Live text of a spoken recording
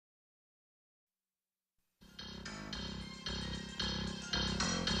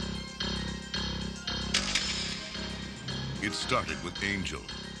It started with Angel,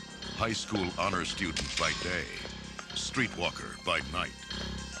 high school honor student by day, streetwalker by night.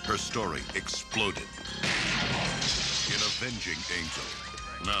 Her story exploded in avenging Angel.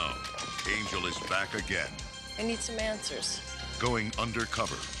 Now, Angel is back again. I need some answers. Going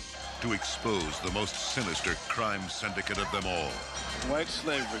undercover to expose the most sinister crime syndicate of them all. White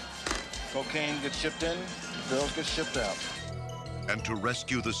slavery. Cocaine gets shipped in, girls get shipped out. And to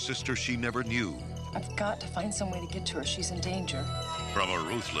rescue the sister she never knew. I've got to find some way to get to her. She's in danger. From a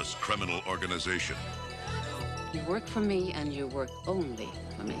ruthless criminal organization. You work for me, and you work only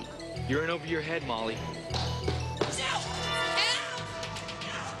for me. You're in over your head, Molly.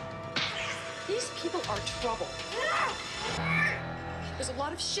 These people are trouble. There's a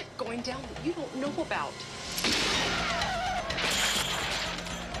lot of shit going down that you don't know about.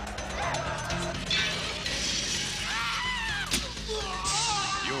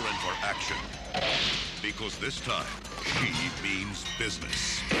 You're in for action. Because this time, she means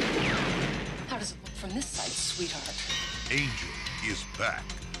business. How does it look from this side, sweetheart? Angel is back.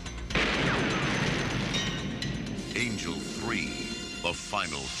 Angel 3, the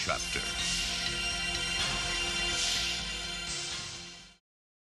final chapter.